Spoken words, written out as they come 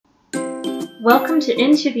Welcome to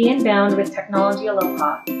Into the Inbound with Technology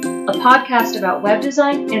Aloha, a podcast about web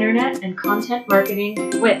design, internet, and content marketing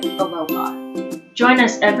with Aloha. Join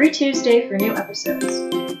us every Tuesday for new episodes.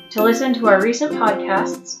 To listen to our recent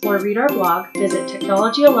podcasts or read our blog, visit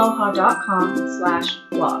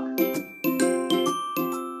technologyaloha.com/blog.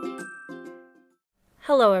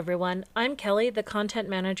 Hello everyone, I'm Kelly, the Content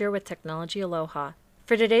Manager with Technology Aloha.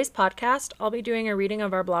 For today's podcast, I'll be doing a reading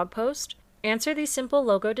of our blog post, Answer these simple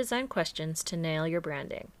logo design questions to nail your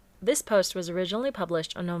branding. This post was originally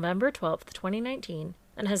published on November 12th, 2019,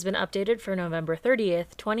 and has been updated for November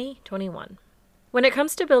 30th, 2021. When it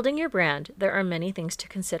comes to building your brand, there are many things to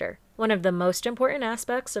consider. One of the most important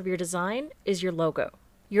aspects of your design is your logo.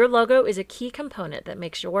 Your logo is a key component that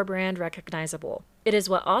makes your brand recognizable. It is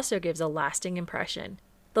what also gives a lasting impression.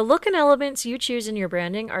 The look and elements you choose in your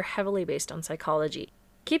branding are heavily based on psychology.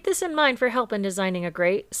 Keep this in mind for help in designing a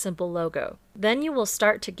great, simple logo. Then you will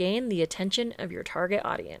start to gain the attention of your target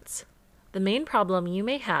audience. The main problem you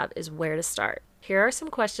may have is where to start. Here are some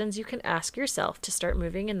questions you can ask yourself to start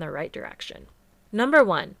moving in the right direction. Number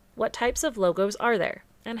 1, what types of logos are there,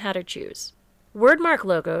 and how to choose? Wordmark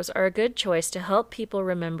logos are a good choice to help people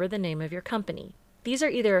remember the name of your company. These are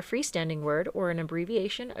either a freestanding word or an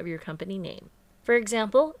abbreviation of your company name. For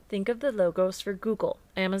example, think of the logos for Google,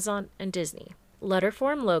 Amazon, and Disney.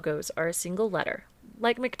 Letterform logos are a single letter,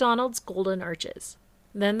 like McDonald's golden arches.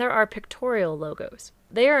 Then there are pictorial logos.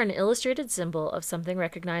 They are an illustrated symbol of something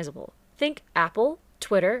recognizable. Think Apple,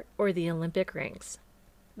 Twitter, or the Olympic rings.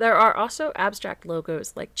 There are also abstract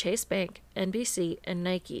logos like Chase Bank, NBC, and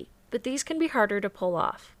Nike, but these can be harder to pull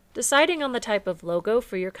off. Deciding on the type of logo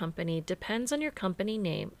for your company depends on your company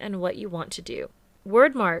name and what you want to do.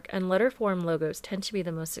 Wordmark and letterform logos tend to be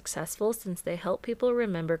the most successful since they help people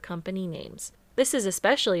remember company names. This is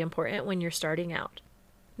especially important when you're starting out.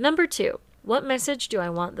 Number 2, what message do I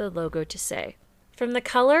want the logo to say? From the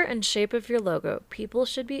color and shape of your logo, people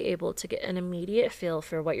should be able to get an immediate feel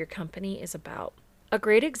for what your company is about. A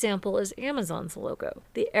great example is Amazon's logo.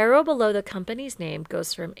 The arrow below the company's name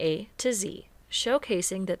goes from A to Z,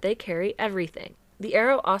 showcasing that they carry everything. The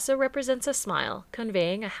arrow also represents a smile,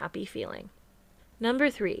 conveying a happy feeling. Number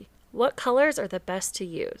 3, what colors are the best to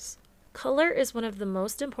use? Color is one of the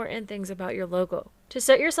most important things about your logo. To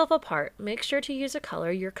set yourself apart, make sure to use a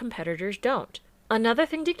color your competitors don't. Another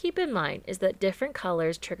thing to keep in mind is that different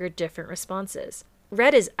colors trigger different responses.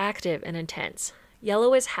 Red is active and intense.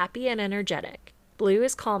 Yellow is happy and energetic. Blue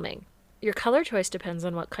is calming. Your color choice depends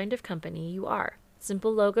on what kind of company you are.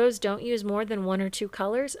 Simple logos don't use more than 1 or 2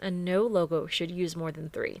 colors, and no logo should use more than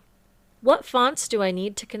 3. What fonts do I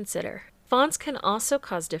need to consider? Fonts can also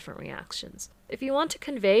cause different reactions. If you want to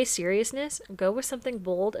convey seriousness, go with something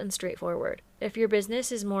bold and straightforward. If your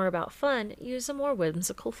business is more about fun, use a more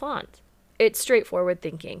whimsical font. It's straightforward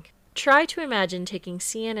thinking. Try to imagine taking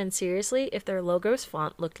CNN seriously if their logo's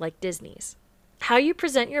font looked like Disney's. How you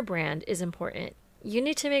present your brand is important. You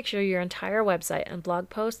need to make sure your entire website and blog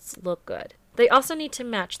posts look good. They also need to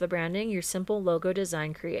match the branding your simple logo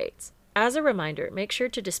design creates. As a reminder, make sure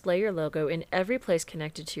to display your logo in every place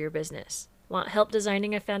connected to your business. Want help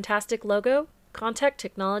designing a fantastic logo? Contact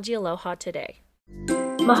Technology Aloha today.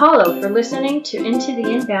 Mahalo for listening to Into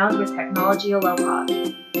the Inbound with Technology Aloha.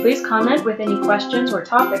 Please comment with any questions or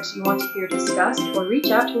topics you want to hear discussed, or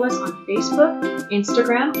reach out to us on Facebook,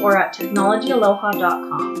 Instagram, or at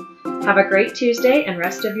technologyaloha.com. Have a great Tuesday and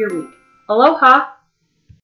rest of your week. Aloha!